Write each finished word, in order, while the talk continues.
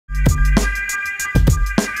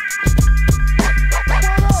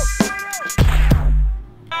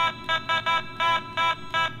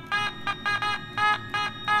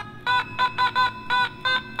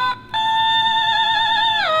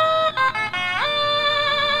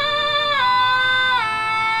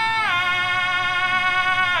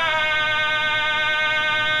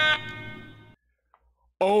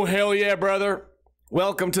ya, brother.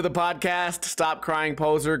 Welcome to the podcast, Stop Crying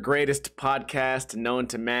Poser, greatest podcast known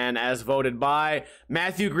to man, as voted by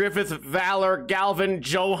Matthew Griffith, Valor, Galvin,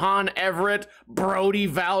 Johan Everett, Brody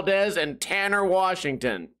Valdez, and Tanner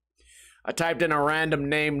Washington. I typed in a random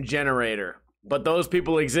name generator, but those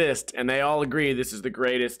people exist, and they all agree this is the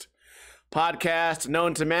greatest podcast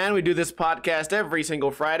known to man. We do this podcast every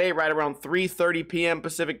single Friday, right around 3:30 p.m.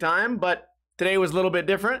 Pacific time, but today was a little bit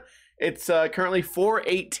different. It's currently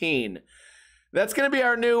 4:18. That's gonna be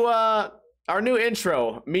our new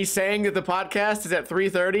intro. Me saying that the podcast is at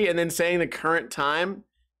 3:30 and then saying the current time,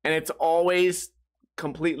 and it's always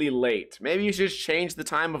completely late. Maybe you should just change the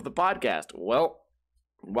time of the podcast. Well,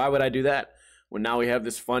 why would I do that when now we have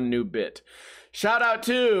this fun new bit? Shout out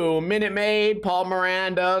to Minute Maid, Paul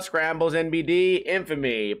Miranda, Scrambles NBD,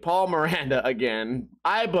 Infamy, Paul Miranda again,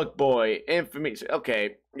 iBook Boy, Infamy.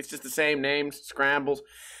 Okay, it's just the same names, Scrambles.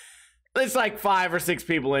 It's like 5 or 6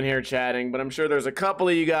 people in here chatting, but I'm sure there's a couple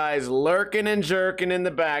of you guys lurking and jerking in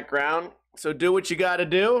the background. So do what you got to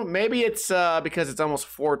do. Maybe it's because it's almost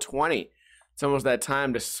 4:20. It's almost that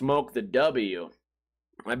time to smoke the W.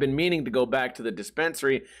 I've been meaning to go back to the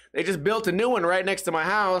dispensary. They just built a new one right next to my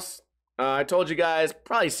house. I told you guys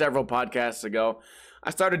probably several podcasts ago. I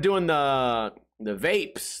started doing the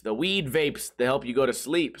vapes, the weed vapes that help you go to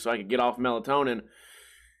sleep so I could get off melatonin.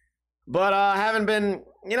 But I haven't been,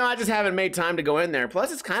 I just haven't made time to go in there.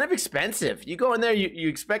 Plus, it's kind of expensive. You go in there, you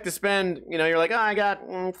expect to spend, you're like, oh, I got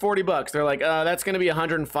 $40. They're like, that's going to be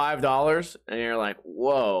 $105. And you're like,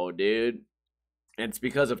 whoa, dude. And it's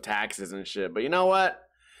because of taxes and shit. But you know what?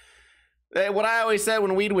 What I always said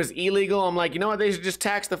when weed was illegal, I'm like, you know what? They should just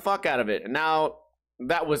tax the fuck out of it. And now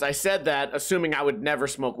I said that assuming I would never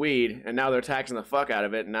smoke weed. And now they're taxing the fuck out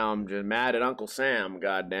of it. And now I'm just mad at Uncle Sam.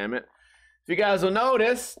 God damn it. If you guys will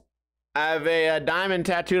notice, I have a diamond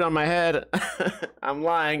tattooed on my head. I'm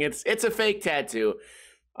lying. It's a fake tattoo.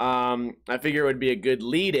 I figure it would be a good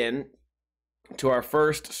lead-in to our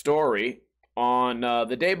first story. On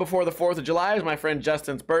the day before the 4th of July, it was my friend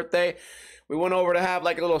Justin's birthday. We went over to have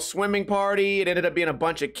like a little swimming party. It ended up being a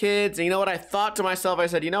bunch of kids. And you know what I thought to myself? I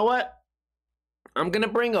said, you know what? I'm going to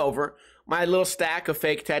bring over my little stack of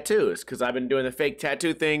fake tattoos because I've been doing the fake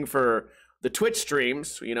tattoo thing for the Twitch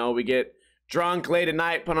streams. We get drunk late at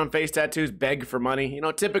night, put on face tattoos, beg for money.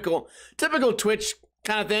 Typical Twitch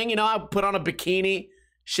kind of thing. I put on a bikini,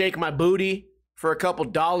 shake my booty for a couple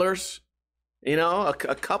dollars. A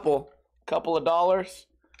couple of dollars.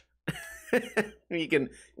 You can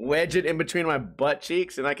wedge it in between my butt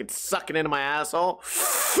cheeks, and I can suck it into my asshole.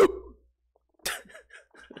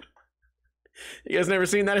 You guys never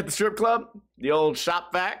seen that at the strip club? The old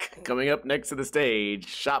shop vac coming up next to the stage.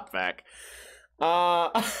 Shop vac.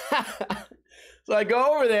 So I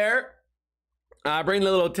go over there, I bring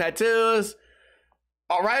the little tattoos.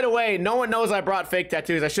 Right away, no one knows I brought fake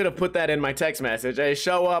tattoos. I should have put that in my text message. I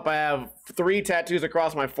show up, I have 3 tattoos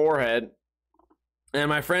across my forehead. And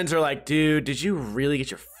my friends are like, dude, did you really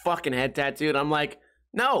get your fucking head tattooed? I'm like,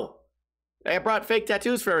 no. I brought fake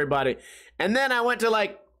tattoos for everybody. And then I went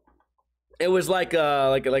to it was like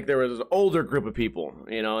there was an older group of people,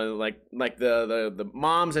 like the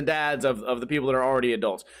moms and dads of the people that are already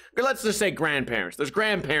adults. Or let's just say grandparents. There's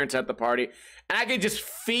grandparents at the party, and I could just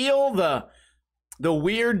feel the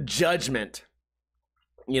weird judgment.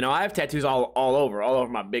 I have tattoos all over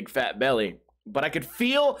my big fat belly, but I could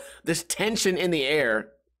feel this tension in the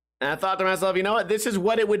air, and I thought to myself, you know what? This is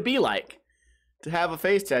what it would be like to have a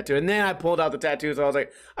face tattoo. And then I pulled out the tattoos. I was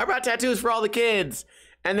like, I brought tattoos for all the kids.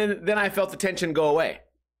 And then I felt the tension go away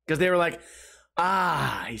because they were like,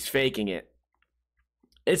 he's faking it.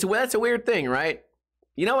 That's a weird thing, right?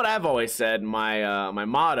 You know what I've always said? My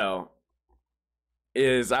motto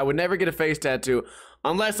is I would never get a face tattoo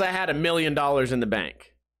unless I had $1 million in the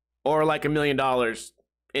bank or like $1 million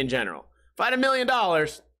in general. If I had $1 million,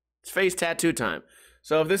 it's face tattoo time.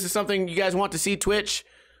 So if this is something you guys want to see Twitch,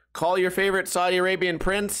 call your favorite Saudi Arabian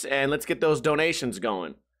prince and let's get those donations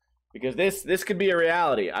going. Because this could be a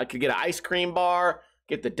reality. I could get an ice cream bar,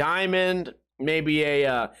 get the diamond, maybe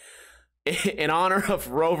in honor of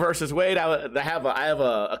Roe versus Wade. I have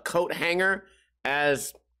a coat hanger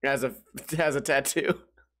as a tattoo.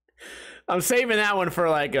 I'm saving that one for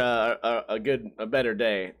like a better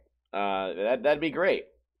day. That'd be great.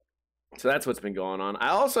 So that's what's been going on.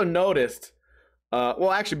 I also noticed.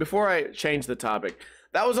 Well, actually, before I change the topic,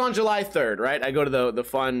 that was on July 3rd, right? I go to the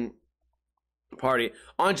fun party.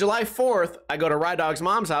 On July 4th, I go to Rye Dog's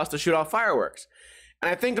mom's house to shoot off fireworks. And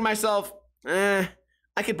I think to myself, I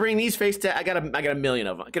could bring these I got a million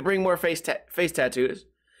of them. I could bring more face tattoos.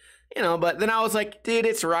 But then I was like, dude,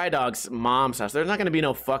 it's Rye Dog's mom's house. There's not going to be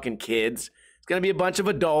no fucking kids. It's going to be a bunch of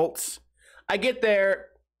adults. I get there.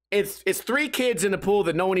 It's 3 kids in the pool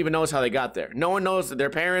that no one even knows how they got there. No one knows their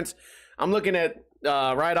parents. I'm looking at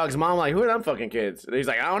Rye Dog's mom like, who are them fucking kids? And he's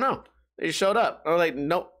like, I don't know. They just showed up. I'm like,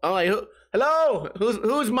 no. I'm like, hello?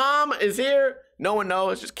 Whose mom is here? No one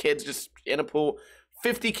knows. Just kids just in a pool.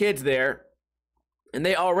 50 kids there. And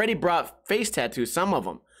they already brought face tattoos, some of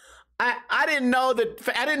them. I didn't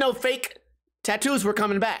know fake tattoos were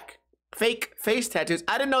coming back. Fake face tattoos.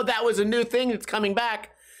 I didn't know that was a new thing that's coming back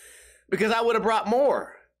because I would have brought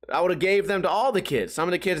more. I would have gave them to all the kids. Some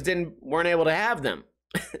of the kids weren't able to have them.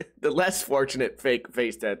 The less fortunate fake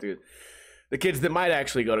face tattoos. The kids that might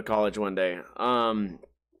actually go to college one day.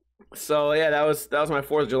 So yeah, that was my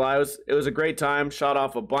 4th of July. It was a great time. Shot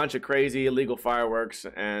off a bunch of crazy illegal fireworks,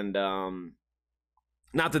 and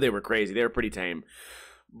not that they were crazy, they were pretty tame.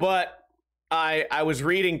 But I was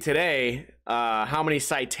reading today how many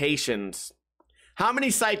citations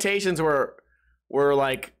were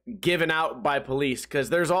like given out by police, because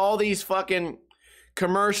there's all these fucking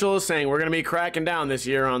commercials saying we're gonna be cracking down this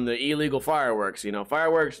year on the illegal fireworks. You know,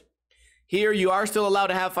 fireworks here, you are still allowed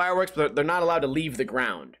to have fireworks, but they're not allowed to leave the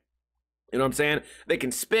ground. You know what I'm saying? They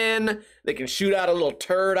can spin, they can shoot out a little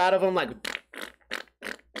turd out of them, like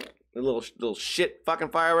the little shit fucking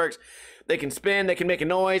fireworks. They can spin, they can make a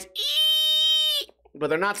noise, but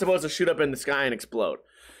they're not supposed to shoot up in the sky and explode.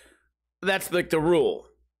 That's like the rule.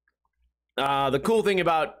 The cool thing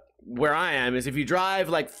about where I am is if you drive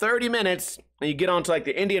like 30 minutes and you get onto like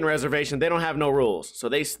the Indian reservation, they don't have no rules. So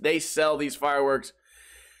they sell these fireworks.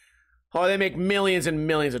 Oh, they make millions and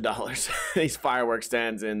millions of dollars. These fireworks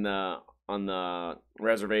stands on the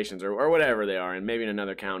reservations or whatever they are, and maybe in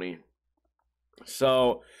another county.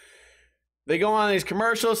 So they go on these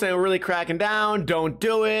commercials saying we're really cracking down. Don't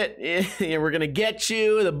do it. We're gonna get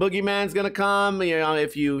you. The boogeyman's gonna come. You know,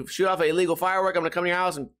 if you shoot off an illegal firework, I'm gonna come to your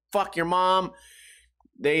house and fuck your mom.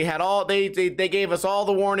 They gave us all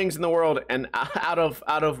the warnings in the world, and out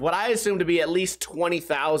of what I assume to be at least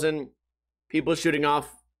 20,000 people shooting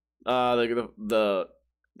off the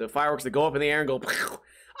fireworks that go up in the air and go,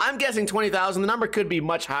 I'm guessing 20,000. The number could be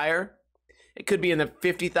much higher. It could be in the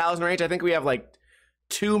 50,000 range. I think we have like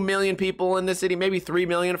 2 million people in this city, maybe 3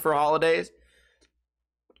 million for holidays.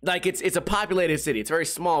 Like it's a populated city. It's very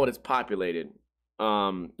small, but it's populated.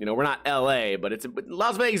 You know, we're not LA, but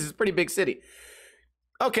Las Vegas is a pretty big city.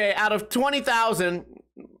 Okay, out of 20,000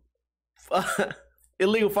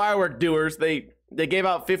 illegal firework doers, they gave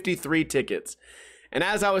out 53 tickets. And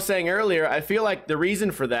as I was saying earlier, I feel like the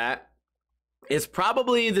reason for that is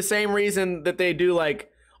probably the same reason that they do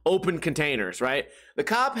like open containers, right? The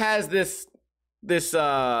cop has this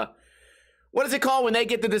what is it called when they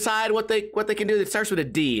get to decide what they can do? It starts with a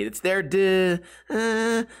D. It's their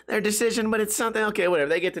decision, but it's something. Okay, whatever.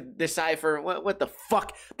 They get to decipher what the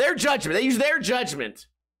fuck, their judgment. They use their judgment.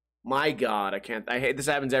 My God, I hate this.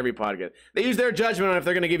 Happens every podcast. They use their judgment on if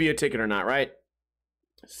they're going to give you a ticket or not, right?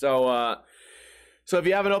 So if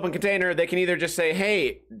you have an open container, they can either just say,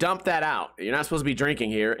 "Hey, dump that out. You're not supposed to be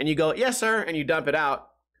drinking here," and you go, "Yes, sir," and you dump it out.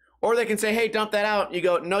 Or they can say, "Hey, dump that out." And you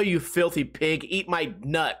go, "No, you filthy pig. Eat my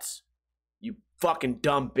nuts. You fucking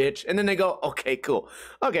dumb bitch." And then they go, "Okay, cool.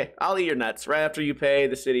 Okay, I'll eat your nuts." Right after you pay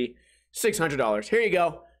the city $600. Here you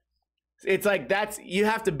go. It's like you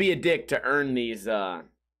have to be a dick to earn these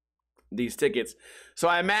tickets. So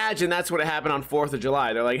I imagine that's what happened on 4th of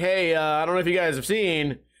July. They're like, "Hey, I don't know if you guys have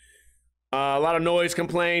seen a lot of noise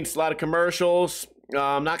complaints, a lot of commercials.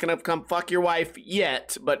 I'm not going to come fuck your wife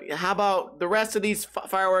yet, but how about the rest of these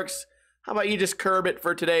fireworks? How about you just curb it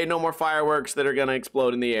for today? No more fireworks that are going to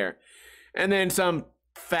explode in the air." And then some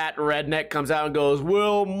fat redneck comes out and goes,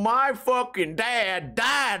 "Well, my fucking dad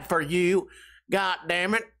died for you, god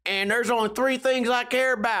damn it, and there's only 3 things I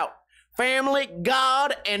care about: family,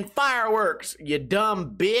 God, and fireworks, you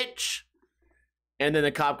dumb bitch." And then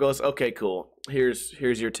the cop goes, "Okay, cool. Here's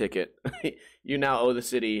your ticket. You now owe the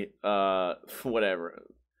city whatever,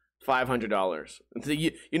 $500.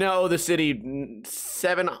 You now owe the city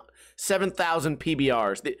 7,000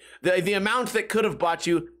 PBRs. The amount that could have bought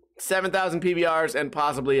you 7,000 PBRs and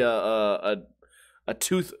possibly a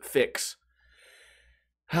tooth fix."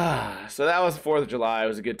 So that was 4th of July. It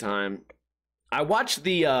was a good time. I watched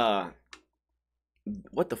the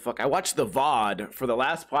what the fuck? I watched the VOD for the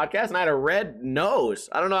last podcast, and I had a red nose.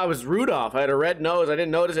 I don't know. I was Rudolph. I had a red nose. I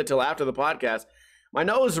didn't notice it till after the podcast. My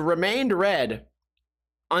nose remained red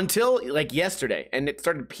until like yesterday, and it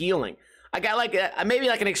started peeling. I got like maybe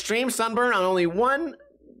like an extreme sunburn on only 1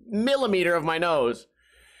 millimeter of my nose,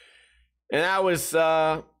 and that was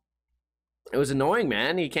it was annoying,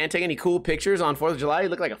 man. You can't take any cool pictures on 4th of July. You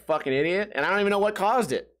look like a fucking idiot, and I don't even know what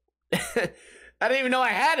caused it. I didn't even know I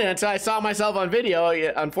had it until I saw myself on video.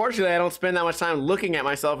 Unfortunately, I don't spend that much time looking at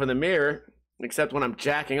myself in the mirror, except when I'm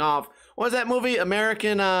jacking off. What was that movie?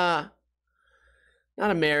 American, not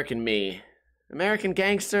American Me. American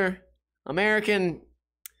Gangster? American...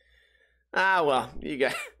 Ah, well, you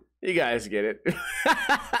guys get it.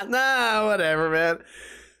 Nah, whatever, man.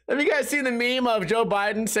 Have you guys seen the meme of Joe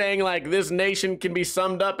Biden saying, like, this nation can be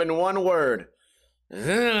summed up in one word?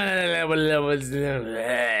 I'm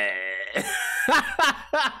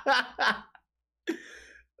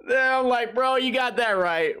like, bro, you got that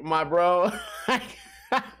right, my bro.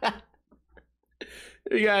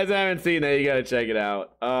 If you guys haven't seen that, you gotta check it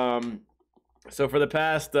out. So for the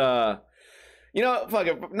past, you know, fuck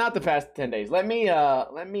it, not the past 10 days. Let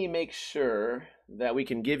me make sure that we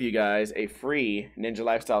can give you guys a free Ninja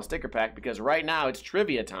Lifestyle sticker pack, because right now it's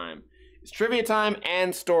trivia time. It's trivia time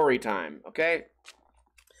and story time, okay?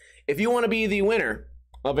 If you want to be the winner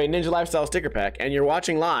of a Ninja Lifestyle sticker pack and you're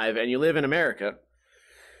watching live and you live in America,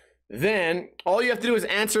 then all you have to do is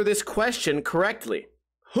answer this question correctly.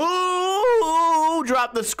 Who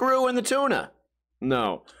dropped the screw in the tuna?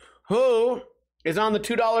 No. Who is on the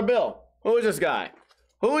 $2 bill? Who is this guy?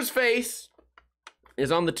 Whose face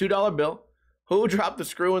is on the $2 bill? Who dropped the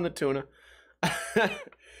screw in the tuna?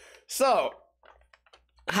 So,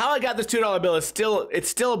 how I got this $2 bill is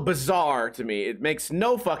still bizarre to me. It makes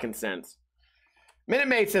no fucking sense. Minute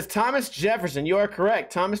Maid says, Thomas Jefferson. You are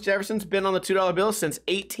correct. Thomas Jefferson's been on the $2 bill since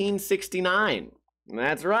 1869.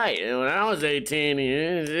 That's right. When I was 18,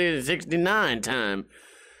 it was 69 time.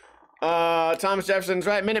 Thomas Jefferson's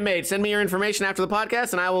right. Minute Maid, send me your information after the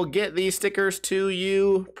podcast, and I will get these stickers to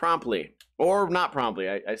you promptly. Or not promptly.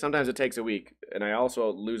 I sometimes it takes a week, and I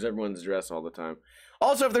also lose everyone's address all the time.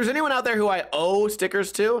 Also, if there's anyone out there who I owe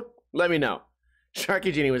stickers to, let me know.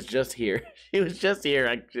 Sharky Genie was just here. She was just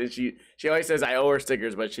here. She always says I owe her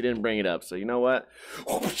stickers, but she didn't bring it up. So you know what?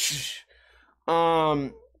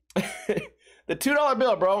 The $2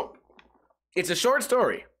 bill, bro. It's a short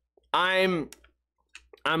story. I'm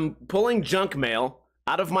pulling junk mail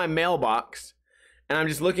out of my mailbox, and I'm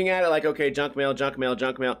just looking at it like, okay, junk mail, junk mail,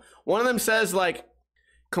 junk mail. One of them says, like,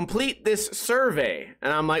 complete this survey.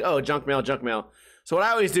 And I'm like, oh, junk mail, junk mail. So what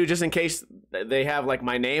I always do, just in case they have, like,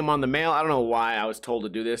 my name on the mail, I don't know why I was told to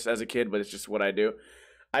do this as a kid, but it's just what I do.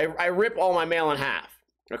 I rip all my mail in half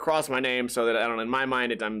across my name so that, I don't know, in my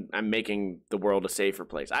mind, I'm making the world a safer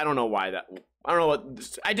place. I don't know why that, I don't know what,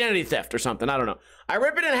 identity theft or something, I don't know. I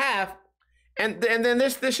rip it in half, and then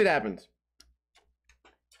this shit happens.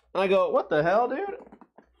 And I go, what the hell, dude? And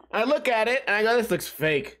I look at it, and I go, this looks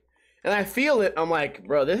fake. And I feel it, I'm like,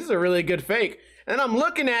 bro, this is a really good fake. And I'm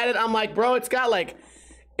looking at it, I'm like, bro, it's got like,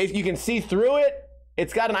 if you can see through it,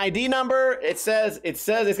 it's got an ID number, it says it's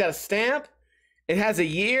got a stamp, it has a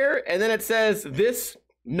year, and then it says, this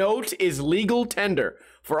note is legal tender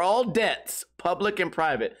for all debts, public and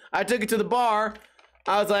private. I took it to the bar,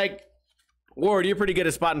 I was like, Ward, you're pretty good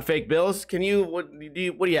at spotting fake bills. Can you, what do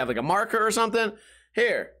you have, like a marker or something?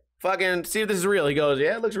 Here, fucking see if this is real. He goes,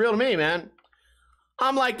 yeah, it looks real to me, man.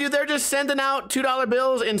 I'm like, dude, they're just sending out $2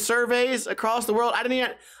 bills in surveys across the world. I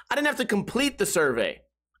didn't have to complete the survey.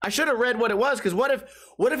 I should have read what it was, because what if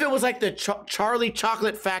it was like the Charlie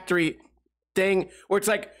Chocolate Factory thing, where it's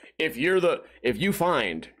like, if you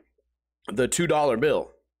find the $2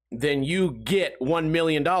 bill, then you get $1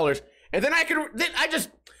 million, and then I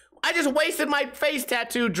just wasted my face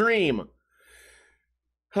tattoo dream.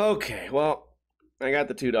 Okay, well, I got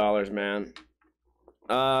the $2, man.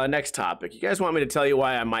 Next topic. You guys want me to tell you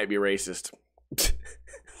why I might be racist?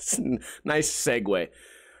 Nice segue.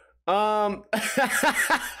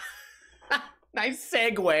 Nice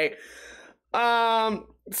segue.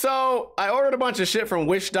 So I ordered a bunch of shit from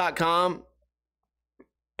wish.com,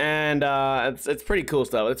 and it's pretty cool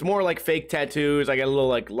stuff. It's more like fake tattoos. I got a little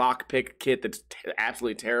like lockpick kit that's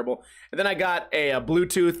absolutely terrible. And then I got a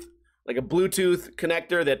Bluetooth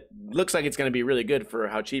connector that looks like it's going to be really good for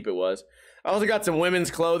how cheap it was. I also got some women's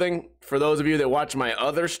clothing for those of you that watch my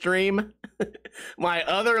other stream. My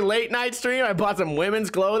other late night stream, I bought some women's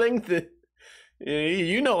clothing.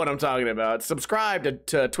 You know what I'm talking about. Subscribe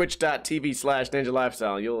to twitch.tv/Ninja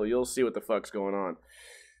Lifestyle. You'll see what the fuck's going on.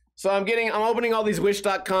 So I'm opening all these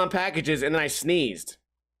wish.com packages, and then I sneezed.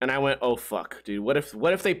 And I went, oh fuck, dude, what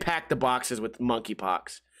if they packed the boxes with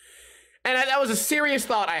monkeypox? And that was a serious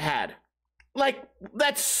thought I had. Like,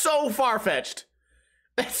 that's so far-fetched.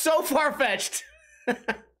 That's so far-fetched.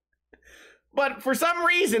 But for some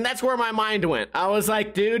reason, that's where my mind went. I was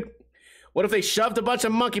like, dude, what if they shoved a bunch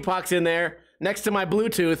of monkeypox in there next to my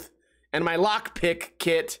Bluetooth and my lockpick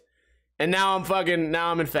kit, and now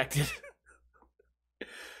I'm infected.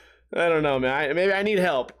 I don't know, man. Maybe I need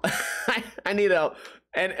help. I need help.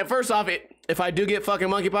 And first off, if I do get fucking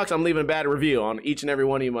monkeypox, I'm leaving a bad review on each and every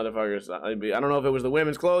one of you motherfuckers. I don't know if it was the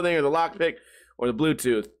women's clothing or the lockpick or the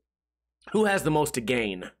Bluetooth. Who has the most to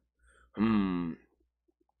gain?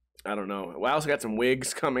 I don't know. Well, I also got some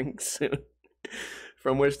wigs coming soon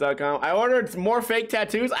from Wish.com. I ordered more fake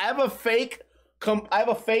tattoos. I have a fake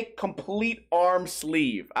complete arm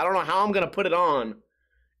sleeve. I don't know how I'm gonna put it on.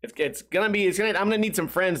 I'm gonna need some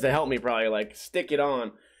friends to help me probably like stick it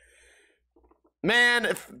on.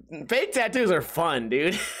 Man, fake tattoos are fun,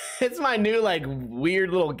 dude. It's my new like weird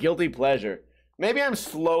little guilty pleasure. Maybe I'm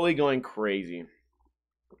slowly going crazy.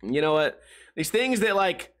 You know what? These things that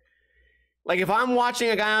like if I'm watching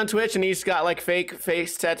a guy on Twitch and he's got like fake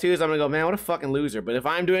face tattoos, I'm gonna go, man, what a fucking loser. But if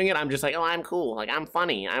I'm doing it, I'm just like, oh, I'm cool. Like I'm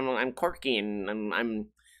funny. I'm quirky, and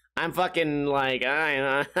I'm fucking like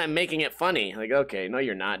I'm making it funny. Like, okay, no,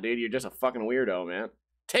 you're not, dude. You're just a fucking weirdo, man.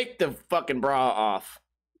 Take the fucking bra off,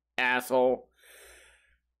 asshole.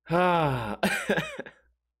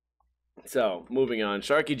 So moving on.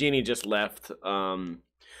 Sharky Genie just left.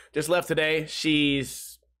 Just left today.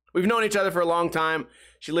 We've known each other for a long time.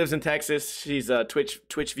 She lives in Texas. She's a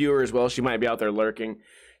Twitch viewer as well. She might be out there lurking.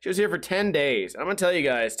 She was here for 10 days. I'm gonna tell you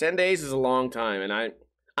guys, 10 days is a long time, and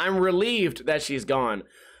I'm relieved that she's gone.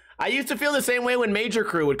 I used to feel the same way when Major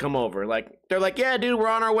Crew would come over. Like, they're like, yeah, dude, we're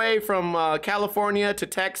on our way from California to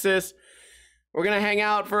Texas. We're gonna hang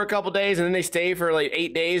out for a couple days, and then they stay for like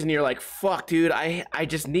 8 days, and you're like, fuck, dude, I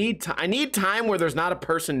just need I need time where there's not a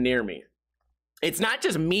person near me. It's not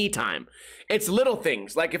just me time. It's little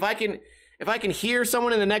things. Like if I can hear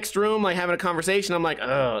someone in the next room like having a conversation, I'm like,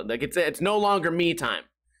 oh, like it's no longer me time.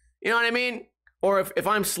 You know what I mean? Or if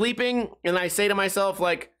I'm sleeping and I say to myself,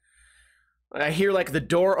 like, I hear like the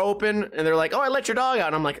door open and they're like, oh, I let your dog out,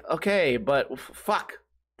 and I'm like, okay, but fuck.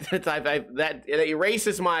 That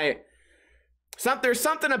erases my there's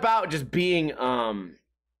something about just being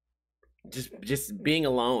just being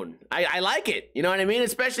alone. I like it. You know what I mean?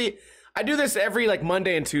 Especially I do this every like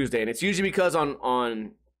Monday and Tuesday, and it's usually because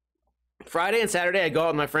on Friday and Saturday I go out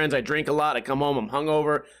with my friends, I drink a lot, I come home, I'm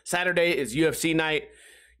hungover. Saturday is UFC night.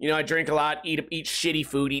 You know, I drink a lot, eat shitty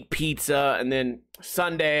food, eat pizza, and then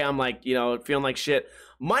Sunday I'm like, you know, feeling like shit.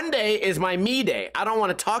 Monday is my me day. I don't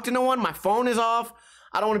want to talk to no one. My phone is off.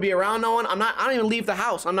 I don't want to be around no one. I don't even leave the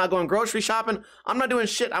house. I'm not going grocery shopping. I'm not doing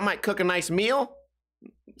shit. I might cook a nice meal,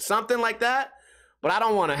 something like that. But I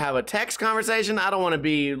don't want to have a text conversation. I don't want to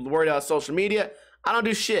be worried about social media. I don't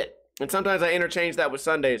do shit. And sometimes I interchange that with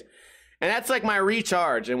Sundays. And that's like my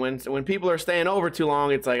recharge. And when people are staying over too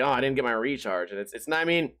long, it's like, oh, I didn't get my recharge. And it's not, I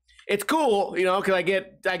mean, it's cool, you know, because I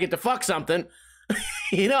get to fuck something.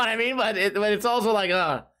 You know what I mean? But it's also like,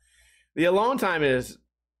 the alone time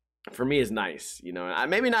for me is nice. You know,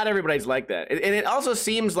 maybe not everybody's like that. And it also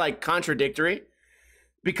seems like contradictory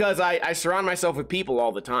because I surround myself with people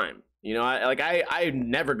all the time. You know, I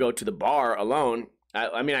never go to the bar alone.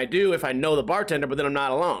 I mean, I do if I know the bartender, but then I'm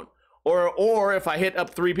not alone. Or if I hit up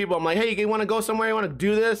 3 people, I'm like, hey, you want to go somewhere? You want to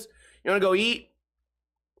do this? You want to go eat?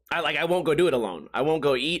 I won't go do it alone. I won't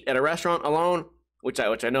go eat at a restaurant alone, which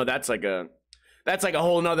I know that's like a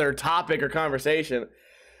whole nother topic or conversation.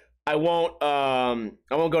 I won't go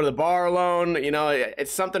to the bar alone. You know,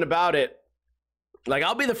 it's something about it. Like,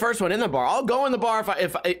 I'll be the first one in the bar. I'll go in the bar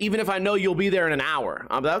even if I know you'll be there in an hour.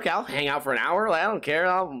 I'm like, okay, I'll hang out for an hour. Like, I don't care.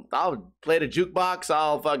 I'll play the jukebox.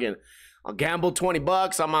 I'll gamble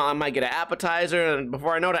 $20. I might get an appetizer, and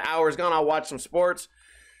before I know the hour's gone, I'll watch some sports.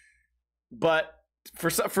 But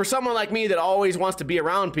for someone like me that always wants to be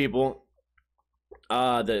around people,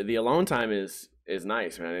 the alone time is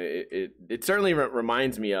nice, man. It certainly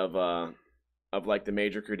reminds me of like the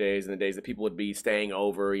Major Crew days and the days that people would be staying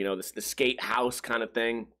over, you know, the skate house kind of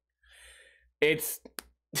thing. It's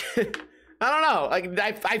I don't know. Like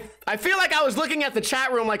I feel like I was looking at the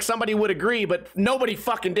chat room like somebody would agree, but nobody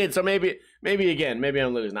fucking did. So maybe I'm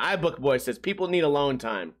losing. iBookBoy says people need alone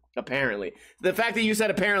time. Apparently, the fact that you said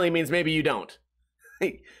apparently means maybe you don't.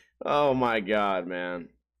 Oh my god, man.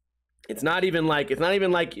 It's not even like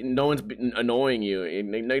no one's annoying you.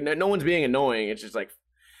 No one's being annoying. It's just like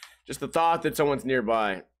the thought that someone's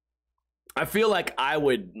nearby. I feel like I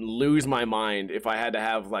would lose my mind if I had to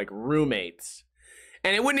have like roommates.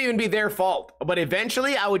 And it wouldn't even be their fault. But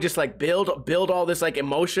eventually I would just like build all this like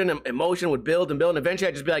emotion would build and build, and eventually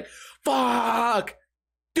I'd just be like, fuck!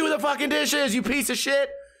 Do the fucking dishes, you piece of shit!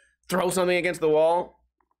 Throw something against the wall.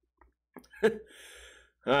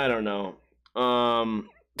 I don't know. I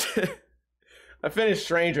finished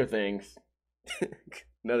Stranger Things.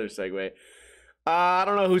 Another segue. I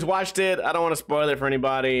don't know who's watched it. I don't want to spoil it for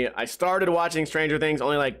anybody. I started watching Stranger Things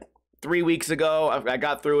only like 3 weeks ago. I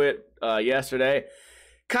got through it yesterday.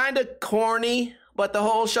 Kind of corny, but the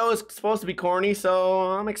whole show is supposed to be corny, so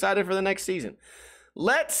I'm excited for the next season.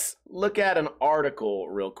 Let's look at an article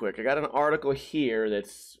real quick. I got an article here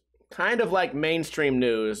that's kind of like mainstream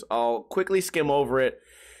news. I'll quickly skim over it.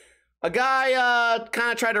 A guy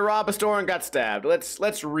kind of tried to rob a store and got stabbed.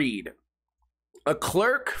 Let's read. A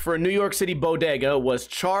clerk for a New York City bodega was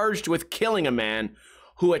charged with killing a man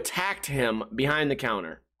who attacked him behind the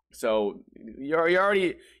counter. So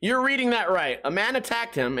you're reading that right. A man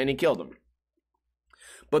attacked him and he killed him.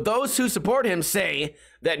 But those who support him say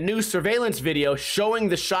that new surveillance video showing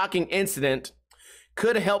the shocking incident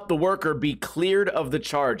could help the worker be cleared of the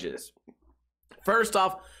charges. First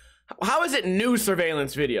off, how is it new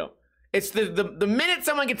surveillance video? It's the minute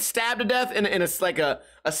someone gets stabbed to death in a like a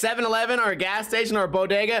 7-Eleven or a gas station or a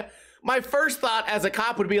bodega, my first thought as a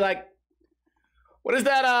cop would be like, what is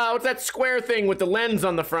that? What's that square thing with the lens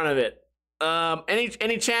on the front of it?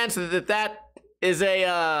 Any chance that is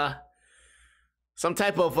a some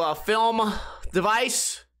type of film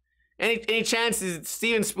device? Any chance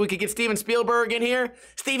we could get Steven Spielberg in here?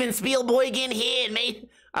 Steven Spielberg in here, mate.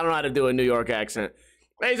 I don't know how to do a New York accent.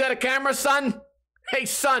 Hey, is that a camera, son? Hey,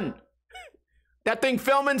 son. That thing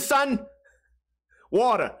filming, son?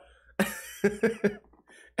 Water.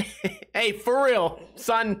 Hey, for real,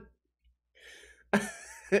 son.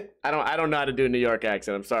 I don't know how to do a New York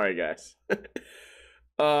accent. I'm sorry, guys.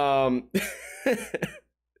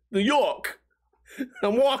 New York.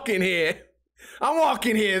 I'm walking here.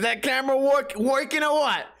 Is that camera working or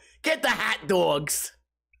what? Get the hot dogs.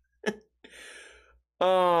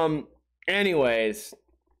 Anyways,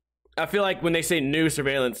 I feel like when they say new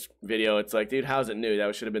surveillance video, it's like, dude, how's it new?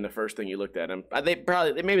 That should have been the first thing you looked at.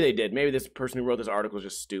 Maybe they did. Maybe this person who wrote this article is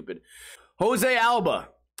just stupid. Jose Alba.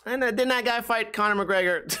 And didn't that guy fight Conor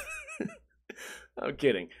McGregor? I'm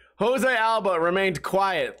kidding. Jose Alba remained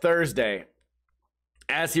quiet Thursday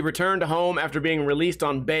as he returned home after being released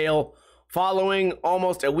on bail following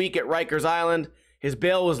almost a week at Rikers Island. His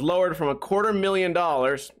bail was lowered from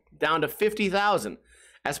 $250,000 down to $50,000.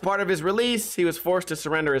 As part of his release, he was forced to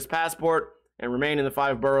surrender his passport and remain in the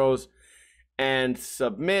 5 boroughs and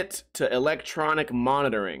submit to electronic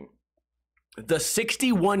monitoring. The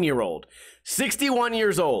 61 years old,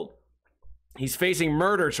 he's facing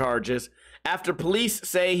murder charges after police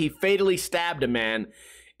say he fatally stabbed a man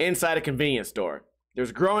inside a convenience store.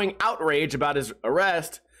 There's growing outrage about his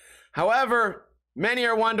arrest. However, many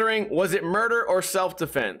are wondering, was it murder or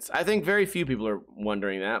self-defense? I think very few people are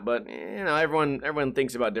wondering that, but you know, everyone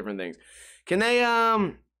thinks about different things. Can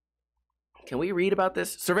we read about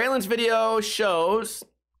this? Surveillance video shows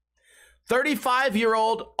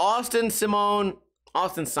 35-year-old Austin Simon.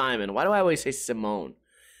 Why do I always say Simone?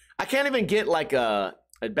 I can't even get like a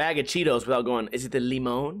bag of Cheetos without going, is it the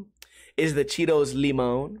limon? Is the Cheetos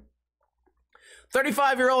limon?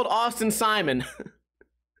 35-year-old Austin Simon.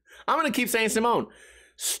 I'm going to keep saying Simone.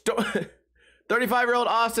 35-year-old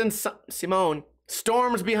Austin Simone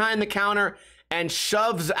storms behind the counter and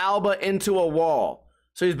shoves Alba into a wall.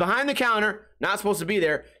 So he's behind the counter, not supposed to be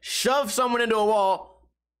there, shoves someone into a wall,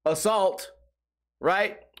 assault,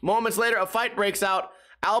 right? Moments later, a fight breaks out.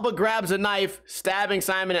 Alba grabs a knife, stabbing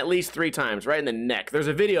Simon at least 3 times, right in the neck. There's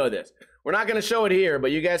a video of this. We're not going to show it here,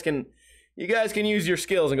 but you guys can use your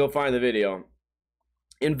skills and go find the video.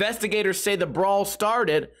 Investigators say the brawl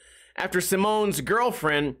started after Simone's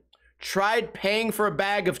girlfriend tried paying for a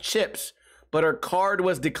bag of chips, but her card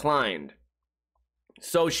was declined.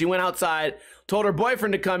 So she went outside, told her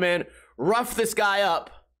boyfriend to come in, rough this guy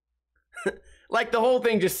up. Like, the whole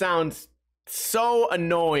thing just sounds so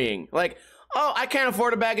annoying. Like, oh, I can't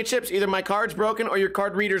afford a bag of chips. Either my card's broken or your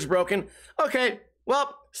card reader's broken. Okay,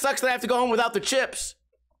 well, sucks that I have to go home without the chips.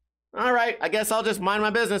 All right, I guess I'll just mind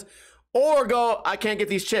my business. Or go, I can't get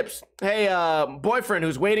these chips. Hey, boyfriend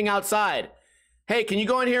who's waiting outside. Hey, can you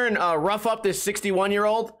go in here and rough up this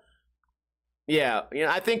 61-year-old? Yeah, you know,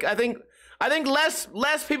 I think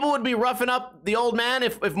less people would be roughing up the old man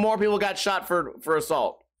if more people got shot for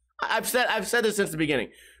assault. I've said this since the beginning.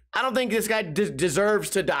 I don't think this guy deserves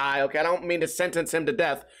to die. Okay, I don't mean to sentence him to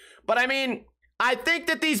death, but I mean, I think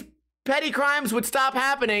that these petty crimes would stop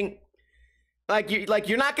happening. Like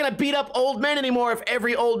you're not gonna beat up old men anymore if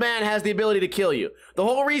every old man has the ability to kill you. The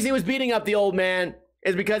whole reason he was beating up the old man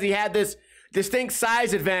is because he had this distinct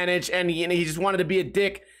size advantage, and he just wanted to be a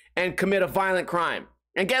dick and commit a violent crime.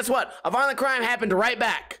 And guess what? A violent crime happened right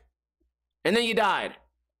back, and then you died.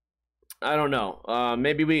 I don't know.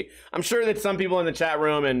 I'm sure that some people in the chat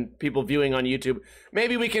room and people viewing on YouTube,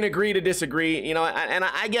 maybe we can agree to disagree. You know, and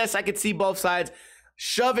I guess I could see both sides.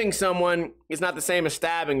 Shoving someone is not the same as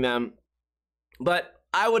stabbing them. But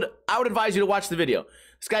I would advise you to watch the video.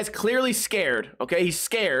 This guy's clearly scared, okay? He's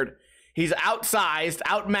scared. He's outsized,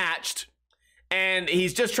 outmatched, and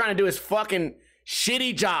he's just trying to do his fucking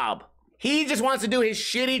shitty job. He just wants to do his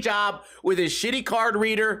shitty job with his shitty card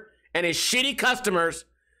reader and his shitty customers.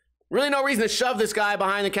 Really no reason to shove this guy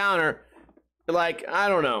behind the counter. Like, I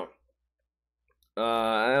don't know.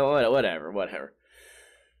 Whatever.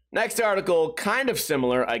 Next article, kind of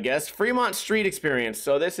similar, I guess. Fremont Street Experience.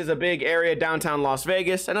 So this is a big area downtown Las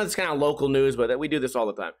Vegas. I know it's kind of local news, but we do this all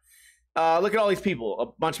the time. Look at all these people. A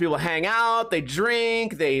bunch of people hang out, they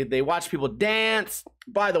drink, they watch people dance.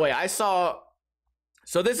 By the way, I saw.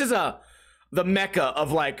 So this is the mecca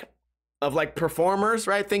of like performers,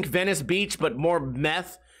 right? Think Venice Beach, but more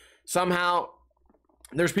meth. Somehow,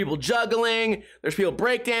 there's people juggling, there's people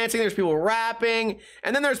breakdancing, there's people rapping,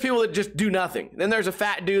 and then there's people that just do nothing. Then there's a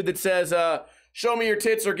fat dude that says, "Show me your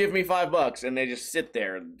tits or give me $5," and they just sit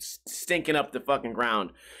there stinking up the fucking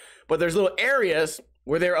ground. But there's little areas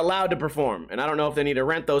where they're allowed to perform, and I don't know if they need to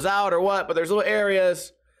rent those out or what, but there's little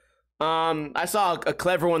areas. I saw a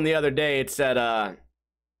clever one the other day. It said,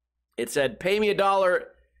 "Pay me $1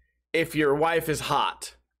 if your wife is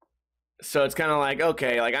hot." So it's kind of like,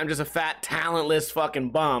 okay, like I'm just a fat, talentless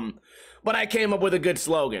fucking bum, but I came up with a good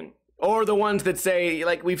slogan. Or the ones that say,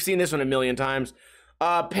 like we've seen this one a million times,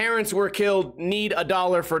 parents were killed, need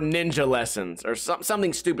 $1 for ninja lessons, or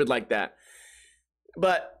something stupid like that.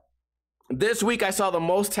 But this week I saw the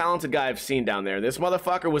most talented guy I've seen down there. This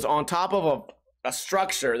motherfucker was on top of a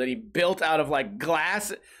structure that he built out of like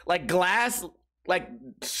glass, like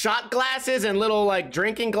shot glasses and little like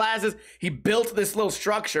drinking glasses. He built this little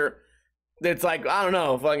structure that's like, I don't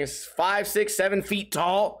know, fucking 5, 6, 7 feet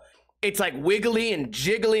tall. It's like wiggly and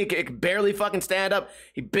jiggly. It can barely fucking stand up.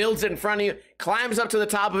 He builds it in front of you, climbs up to the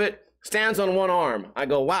top of it, stands on one arm. I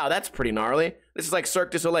go, wow, that's pretty gnarly. This is like Cirque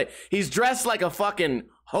du Soleil. He's dressed like a fucking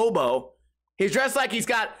hobo. He's dressed like he's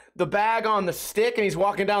got the bag on the stick and he's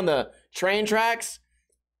walking down the train tracks.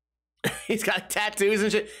 He's got tattoos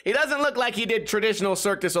and shit. He doesn't look like he did traditional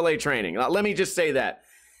Cirque du Soleil training. Let me just say that.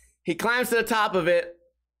 He climbs to the top of it,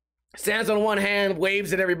 stands on one hand,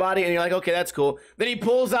 waves at everybody, and you're like, okay, that's cool. Then he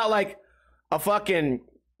pulls out like a fucking,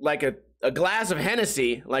 like a glass of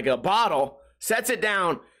Hennessy, like a bottle, sets it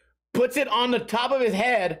down, puts it on the top of his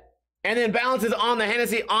head, and then balances on the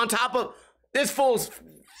Hennessy on top of, this fool's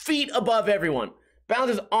feet above everyone.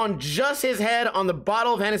 Balances on just his head on the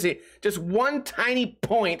bottle of Hennessy, just one tiny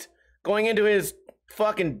point going into his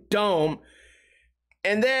fucking dome.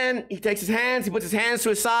 And then he takes his hands, he puts his hands to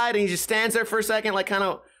his side, and he just stands there for a second, like kind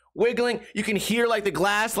of wiggling. You can hear like the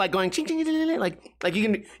glass like going ching, ching, ching, ching, like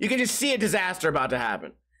you can just see a disaster about to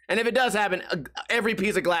happen. And if it does happen, every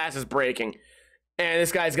piece of glass is breaking, and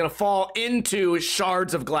this guy's gonna fall into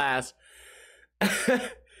shards of glass.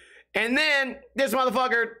 And then this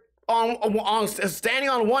motherfucker on standing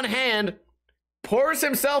on one hand pours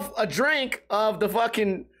himself a drink of the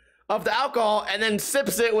alcohol and then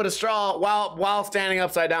sips it with a straw while standing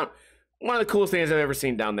upside down. One of the coolest things I've ever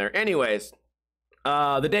seen down there. Anyways,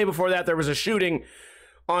 the day before that, there was a shooting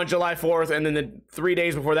on July 4th, and then the 3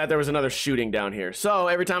 days before that, there was another shooting down here. So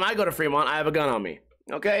every time I go to Fremont, I have a gun on me.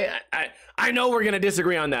 Okay? I know we're going to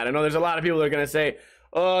disagree on that. I know there's a lot of people that are going to say,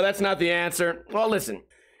 oh, that's not the answer. Well, listen,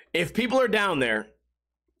 if people are down there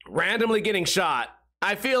randomly getting shot,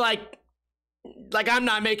 I feel like I'm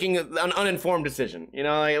not making an uninformed decision. You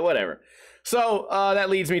know, like, whatever. So that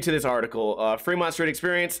leads me to this article. Fremont Street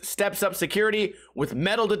Experience steps up security with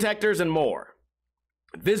metal detectors and more.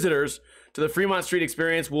 Visitors to the Fremont Street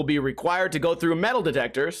Experience will be required to go through metal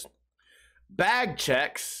detectors, bag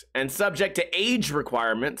checks, and subject to age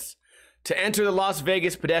requirements to enter the Las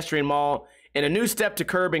Vegas Pedestrian Mall in a new step to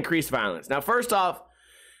curb increased violence. Now, first off,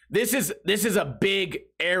 this is a big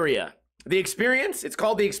area. The Experience, it's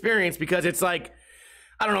called the Experience because it's like,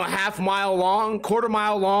 I don't know, a half-mile long,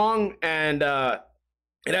 quarter-mile long, and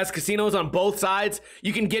it has casinos on both sides.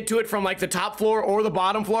 You can get to it from like the top floor or the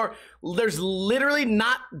bottom floor. There's literally,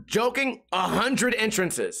 not joking, 100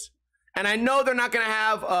 entrances. And I know they're not going to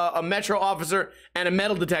have a metro officer and a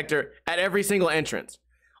metal detector at every single entrance.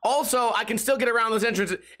 Also, I can still get around those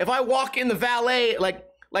entrances. If I walk in the valet, like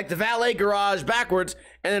the valet garage backwards,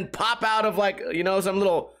 and then pop out of like, you know, some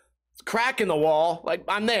little crack in the wall, like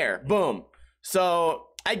I'm there, boom. So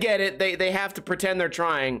I get it. They have to pretend they're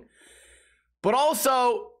trying. But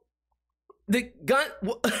also, the gun,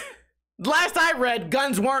 last I read,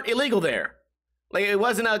 guns weren't illegal there. Like, it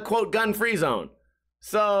wasn't a, quote, gun-free zone.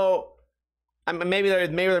 So, I mean, maybe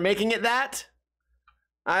they're making it that?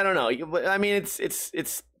 I don't know. I mean,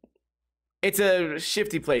 it's it's a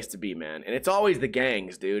shifty place to be, man. And it's always the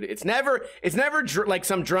gangs, dude. It's never like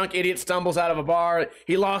some drunk idiot stumbles out of a bar.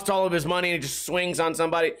 He lost all of his money and he just swings on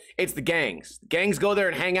somebody. It's the gangs. Gangs go there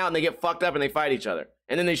and hang out and they get fucked up and they fight each other.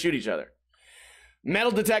 And then they shoot each other.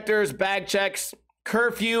 Metal detectors, bag checks,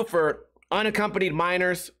 curfew for unaccompanied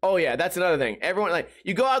minors. Oh yeah, that's another thing. Everyone, like,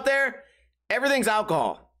 you go out there, everything's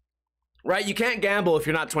alcohol. Right? You can't gamble if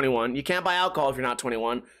you're not 21. You can't buy alcohol if you're not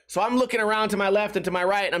 21. So I'm looking around to my left and to my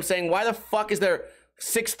right, and I'm saying, why the fuck is there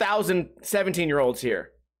 6,000 17-year-olds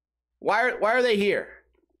here? Why are they here?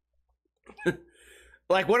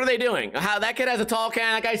 Like, what are they doing? How that kid has a tall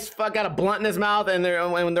can, that guy's got a blunt in his mouth, and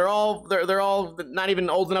they're all not even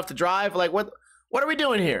old enough to drive. Like, what are we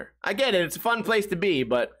doing here? I get it. It's a fun place to be,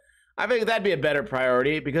 but I think that'd be a better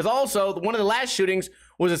priority, because also one of the last shootings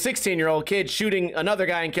was a 16-year-old kid shooting another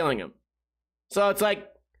guy and killing him. So it's like,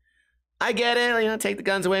 I get it, you know, take the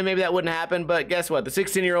guns away, maybe that wouldn't happen, but guess what? The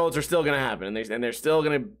 16-year-olds are still gonna happen, and they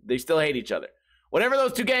still hate each other. Whatever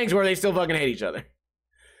those two gangs were, they still fucking hate each other.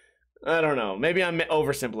 I don't know. Maybe I'm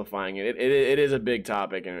oversimplifying it. It is a big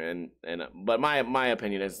topic, but my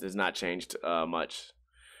opinion has not changed much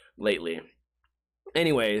lately.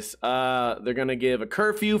 Anyways, they're gonna give a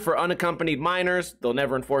curfew for unaccompanied minors. They'll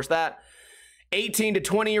never enforce that. 18 to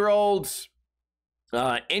 20-year-olds.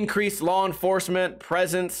 Increased law enforcement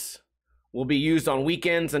presence will be used on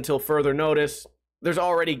weekends until further notice. There's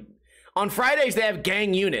already, on Fridays, they have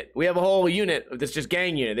gang unit. We have a whole unit that's just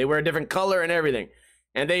gang unit. They wear a different color and everything.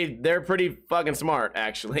 And they're pretty fucking smart,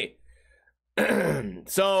 actually.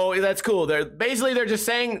 So that's cool. They're just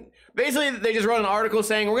saying, they just wrote an article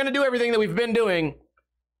saying, we're going to do everything that we've been doing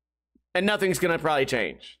and nothing's going to probably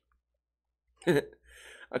change.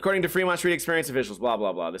 According to Fremont Street Experience officials, blah,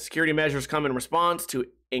 blah, blah. The security measures come in response to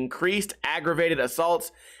increased aggravated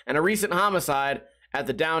assaults and a recent homicide at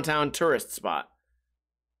the downtown tourist spot.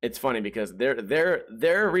 It's funny because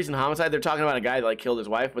their recent homicide, they're talking about a guy that like killed his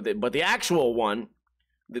wife, but the actual one,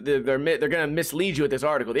 they're going to mislead you with this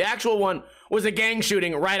article. The actual one was a gang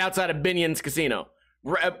shooting right outside of Binion's casino.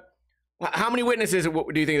 How many witnesses do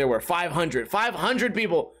you think there were? 500. 500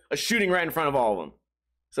 people, a shooting right in front of all of them.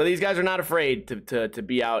 So these guys are not afraid to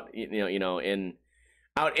be out,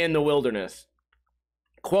 out in the wilderness.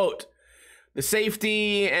 Quote, the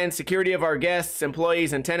safety and security of our guests,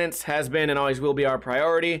 employees, and tenants has been and always will be our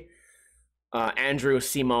priority. Andrew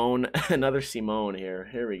Simone, another Simone here.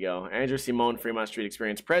 Here we go. Andrew Simone, Fremont Street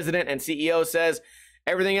Experience president and CEO, says,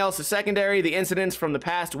 everything else is secondary. The incidents from the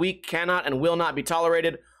past week cannot and will not be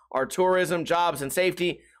tolerated. Our tourism, jobs, and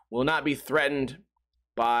safety will not be threatened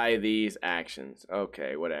by these actions.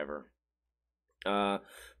 Okay, whatever.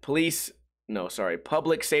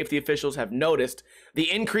 Public safety officials have noticed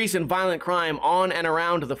the increase in violent crime on and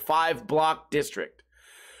around the 5-block district,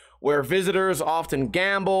 where visitors often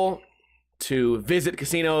gamble, to visit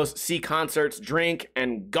casinos, see concerts, drink,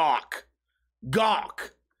 and gawk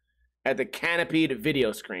at the canopied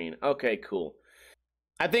video screen. Okay, cool.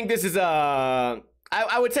 I think this is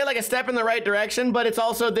I would say like a step in the right direction, but it's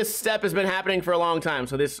also, this step has been happening for a long time.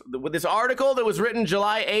 So this article that was written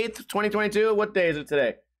July 8th, 2022, what day is it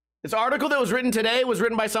today? This article that was written today was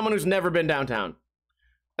written by someone who's never been downtown.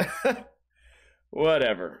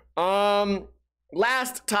 Whatever.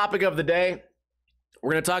 Last topic of the day,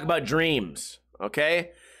 we're going to talk about dreams,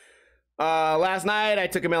 okay? Last night, I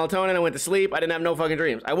took a melatonin, I went to sleep, I didn't have no fucking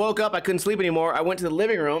dreams. I woke up, I couldn't sleep anymore, I went to the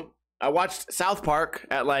living room, I watched South Park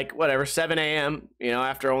at like, whatever, 7 a.m.,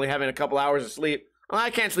 after only having a couple hours of sleep. Well, I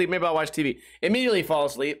can't sleep, maybe I'll watch TV. Immediately fall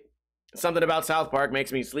asleep. Something about South Park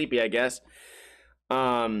makes me sleepy, I guess.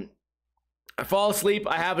 I fall asleep,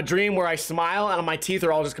 I have a dream where I smile and my teeth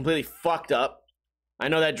are all just completely fucked up. I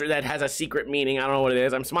know that has a secret meaning, I don't know what it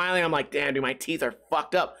is. I'm smiling, I'm like, damn, dude, my teeth are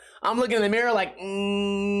fucked up. I'm looking in the mirror like,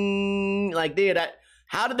 dude,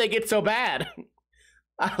 how did they get so bad?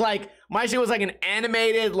 My shit was like an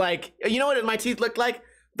animated, like, you know what my teeth looked like?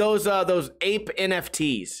 Those ape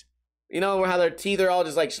NFTs. You know how their teeth are all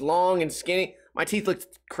just like long and skinny? My teeth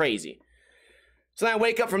looked crazy. So then I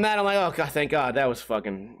wake up from that, I'm like, oh god, thank god, that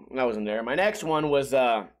wasn't there. My next one was,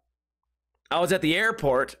 I was at the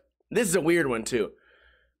airport. This is a weird one too.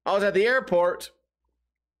 I was at the airport,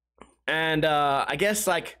 and I guess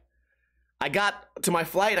like, I got to my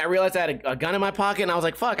flight, and I realized I had a gun in my pocket, and I was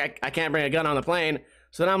like, fuck, I can't bring a gun on the plane.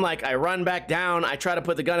 So then I'm like, I run back down, I try to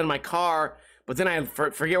put the gun in my car, but then I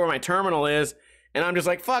forget where my terminal is, and I'm just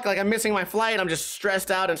like, fuck, like I'm missing my flight, I'm just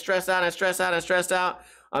stressed out and stressed out and stressed out and stressed out,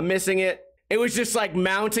 I'm missing it. It was just like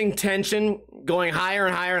mounting tension, going higher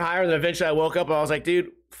and higher and higher, and then eventually I woke up, and I was like, dude,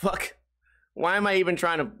 fuck, why am I even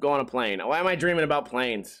trying to go on a plane? Why am I dreaming about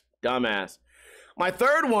planes? Dumbass. My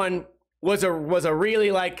third one was a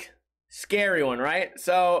really like Scary one, right?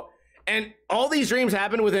 So, and all these dreams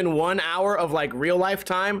happen within 1 hour of like real life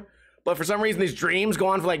time. But for some reason, these dreams go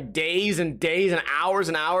on for like days and days and hours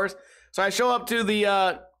and hours. So I show up to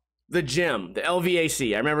the gym, the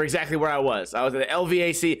LVAC. I remember exactly where I was. I was at the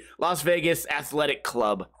LVAC, Las Vegas Athletic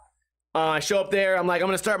Club. I show up there. I'm like, I'm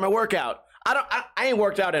gonna start my workout. I ain't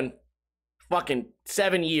worked out in fucking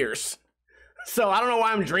 7 years. So I don't know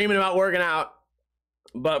why I'm dreaming about working out,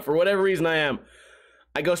 but for whatever reason I am.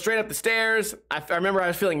 I go straight up the stairs. I remember I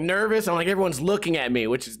was feeling nervous. I'm like, everyone's looking at me,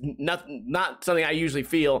 which is not something I usually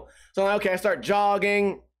feel. So I'm like, okay, I start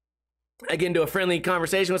jogging. I get into a friendly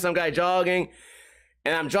conversation with some guy jogging,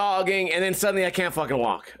 and I'm jogging, and then suddenly I can't fucking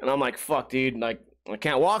walk. And I'm like, fuck, dude, like, I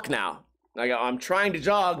can't walk now. Like, I'm trying to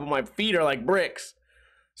jog, but my feet are like bricks.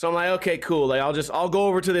 So I'm like, okay, cool. Like, I'll go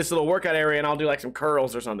over to this little workout area, and I'll do like some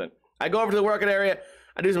curls or something. I go over to the workout area.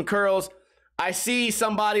 I do some curls. I see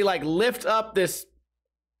somebody like lift up this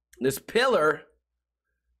pillar,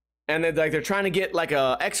 and they're trying to get like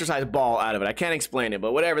a exercise ball out of it. I can't explain it,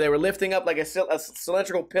 but whatever. They were lifting up like a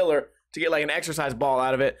cylindrical pillar to get like an exercise ball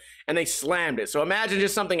out of it, and they slammed it. So imagine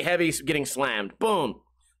just something heavy getting slammed. Boom.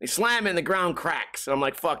 They slam it and the ground cracks. And I'm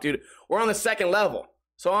like, fuck, dude, we're on the second level.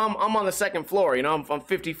 So I'm on the second floor, you know, I'm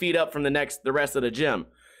 50 feet up from the rest of the gym.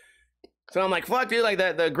 So I'm like, fuck, dude, like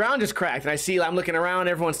the ground just cracked. And I'm looking around,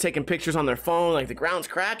 everyone's taking pictures on their phone, like the ground's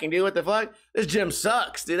cracking, dude, what the fuck? This gym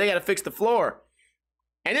sucks, dude, they gotta fix the floor.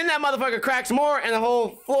 And then that motherfucker cracks more, and the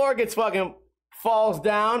whole floor falls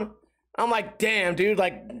down. I'm like, damn, dude,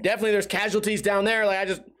 like, definitely there's casualties down there. Like,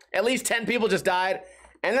 at least 10 people just died.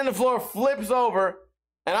 And then the floor flips over,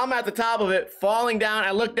 and I'm at the top of it, falling down.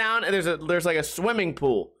 I look down, and there's like a swimming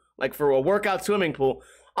pool, like for a workout swimming pool.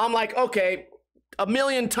 I'm like, okay, a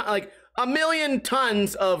million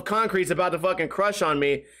tons of concrete's about to fucking crush on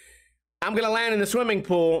me. I'm gonna land in the swimming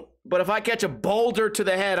pool, but if I catch a boulder to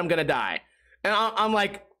the head, I'm gonna die. And I'm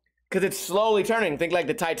like, because it's slowly turning. Think like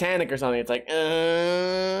the Titanic or something. It's like,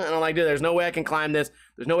 and I'm like, dude, there's no way I can climb this.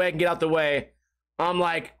 There's no way I can get out the way. I'm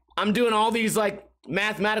like, I'm doing all these like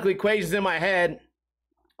mathematical equations in my head.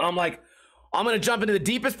 I'm like, I'm gonna jump into the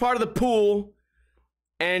deepest part of the pool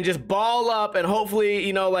and just ball up, and hopefully,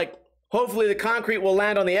 you know, like, hopefully the concrete will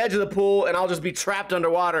land on the edge of the pool and I'll just be trapped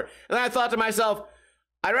underwater. And then I thought to myself,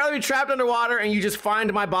 I'd rather be trapped underwater and you just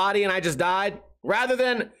find my body and I just died, rather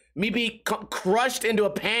than me be crushed into a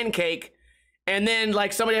pancake and then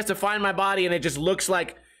like somebody has to find my body and it just looks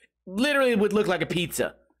like, literally would look like a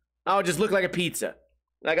pizza. I would just look like a pizza.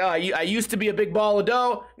 Like, oh, I used to be a big ball of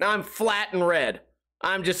dough. Now I'm flat and red.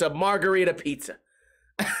 I'm just a margarita pizza.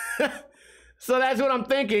 So that's what I'm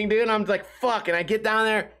thinking, dude. And I'm like, fuck. And I get down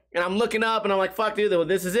there and I'm looking up and I'm like, fuck, dude,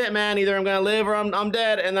 this is it, man. Either I'm gonna live or I'm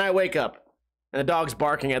dead. And then I wake up and the dog's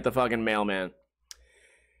barking at the fucking mailman.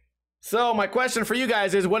 So my question for you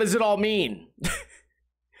guys is, what does it all mean?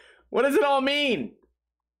 What does it all mean?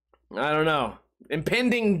 I don't know.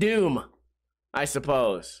 Impending doom, I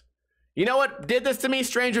suppose. You know what did this to me?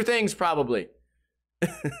 Stranger Things, probably.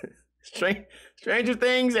 Stranger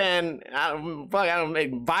Things, and I don't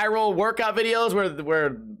make viral workout videos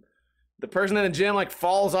where the person in the gym like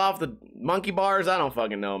falls off the monkey bars. I don't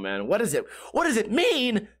fucking know, man. What is it? What does it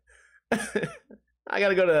mean? I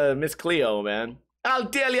gotta go to Miss Cleo, man. I'll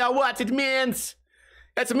tell you what it means.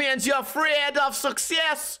 It means you're afraid of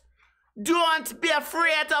success. Don't be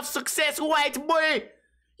afraid of success, white boy.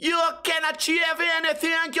 You can achieve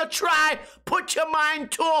anything you try. Put your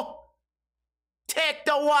mind to. Take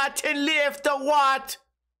the what and leave the what.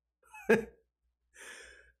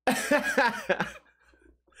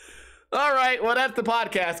 All right, well, that's the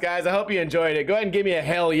podcast, guys. I hope you enjoyed it. Go ahead and give me a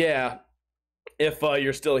hell yeah if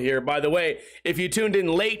you're still here. By the way, if you tuned in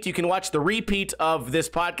late, you can watch the repeat of this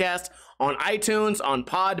podcast on iTunes, on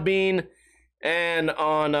Podbean, and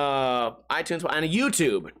on iTunes and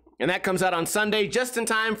YouTube. And that comes out on Sunday, just in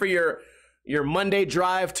time for your Monday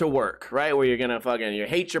drive to work, right? Where you're gonna you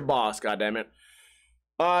hate your boss, goddammit.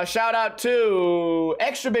 Shout out to,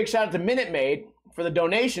 extra big shout out to Minute Maid for the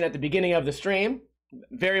donation at the beginning of the stream.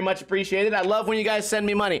 Very much appreciated. I love when you guys send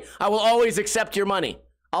me money. I will always accept your money.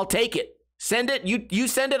 I'll take it. Send it. You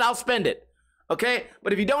send it, I'll spend it. Okay?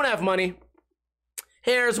 But if you don't have money,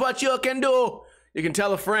 here's what you can do. You can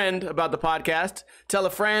tell a friend about the podcast. Tell a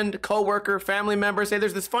friend, coworker, family member. Say,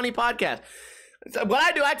 there's this funny podcast. So what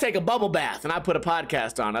I do, I take a bubble bath and I put a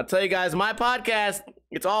podcast on. I'll tell you guys, my podcast,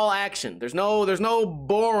 it's all action. There's no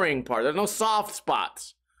boring part. There's no soft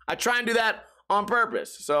spots. I try and do that on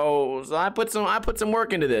purpose. So I put some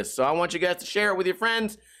work into this. So I want you guys to share it with your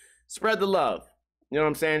friends. Spread the love. You know what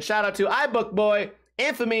I'm saying? Shout out to iBook Boy,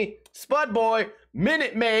 Infamy, Spud Boy,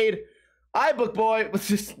 Minute Maid, iBook Boy was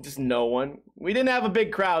just no one. We didn't have a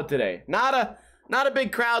big crowd today. Not a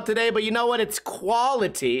big crowd today, but you know what? It's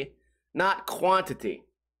quality, not quantity.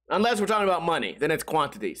 Unless we're talking about money, then it's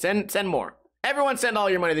quantity. Send more. Everyone send all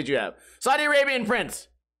your money that you have. Saudi Arabian prince.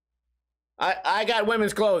 I got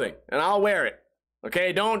women's clothing, and I'll wear it.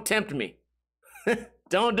 Okay, don't tempt me.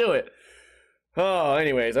 Don't do it. Oh,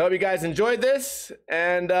 anyways, I hope you guys enjoyed this.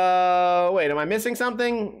 And, wait, am I missing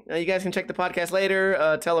something? You guys can check the podcast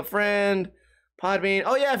later. Tell a friend. Podbean.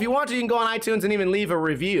 Oh, yeah, if you want to, you can go on iTunes and even leave a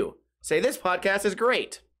review. Say, this podcast is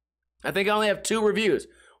great. I think I only have 2 reviews.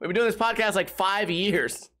 We've been doing this podcast like 5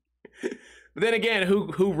 years. But then again,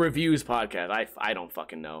 who reviews podcasts? I don't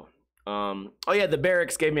fucking know. Oh, yeah, the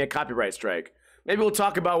Barracks gave me a copyright strike. Maybe we'll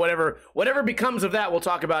talk about whatever becomes of that. We'll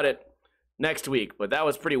talk about it next week. But that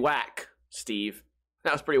was pretty whack, Steve.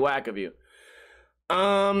 That was pretty whack of you.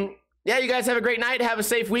 Yeah, you guys have a great night. Have a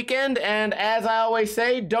safe weekend. And as I always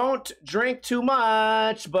say, don't drink too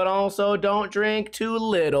much, but also don't drink too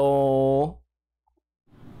little.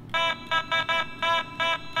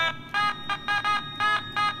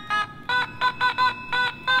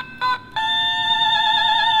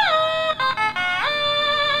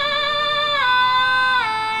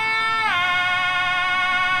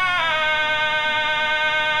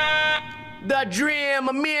 The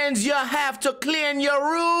dream means you have to clean your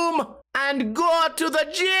room and go to the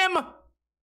gym.